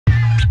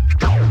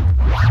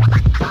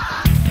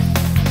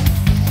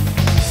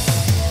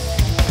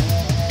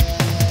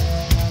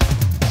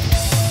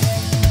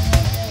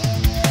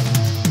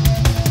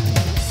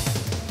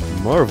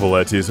Marvel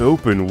at his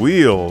open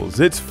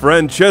wheels. It's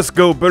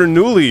Francesco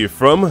Bernoulli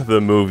from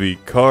the movie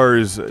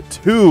Cars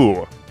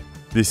 2.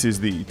 This is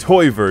the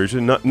toy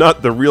version,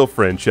 not the real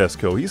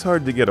Francesco. He's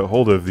hard to get a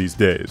hold of these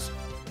days.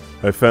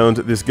 I found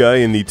this guy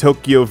in the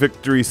Tokyo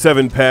Victory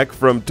 7-pack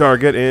from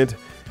Target, and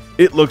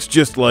it looks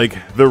just like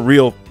the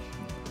real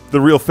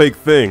fake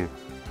thing.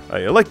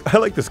 I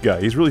like this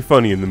guy. He's really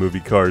funny in the movie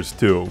Cars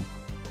 2.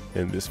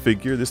 And this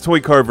figure, this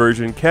toy car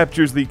version,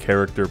 captures the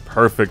character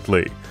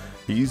perfectly.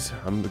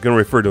 I'm going to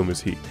refer to him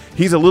as he.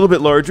 He's a little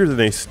bit larger than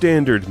a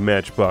standard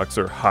Matchbox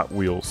or Hot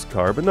Wheels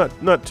car, but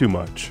not too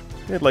much.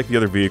 And like the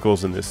other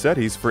vehicles in this set,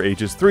 he's for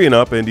ages 3 and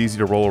up and easy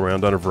to roll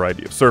around on a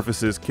variety of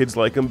surfaces. Kids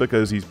like him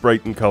because he's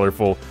bright and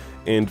colorful,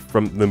 and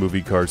from the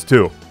movie Cars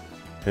 2.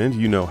 And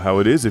you know how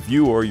it is, if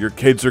you or your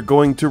kids are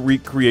going to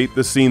recreate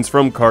the scenes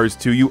from Cars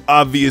 2, you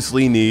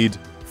obviously need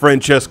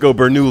Francesco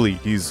Bernoulli.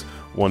 He's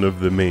one of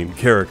the main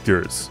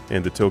characters,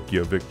 and the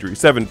Tokyo Victory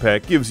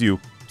 7-pack gives you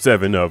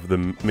 7 of the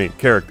main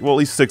characters, well, at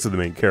least 6 of the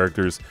main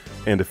characters,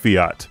 and a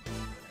Fiat.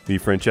 The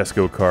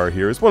Francesco car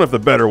here is one of the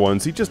better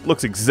ones. He just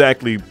looks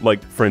exactly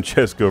like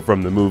Francesco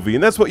from the movie,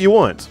 and that's what you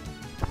want.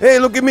 Hey,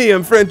 look at me,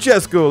 I'm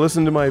Francesco!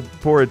 Listen to my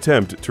poor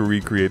attempt to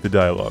recreate the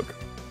dialogue.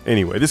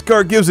 Anyway, this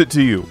car gives it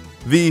to you.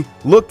 The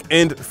look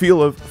and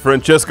feel of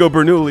Francesco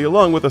Bernoulli,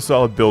 along with a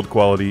solid build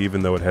quality,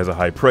 even though it has a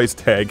high price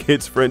tag.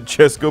 It's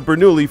Francesco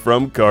Bernoulli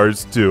from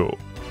Cars 2.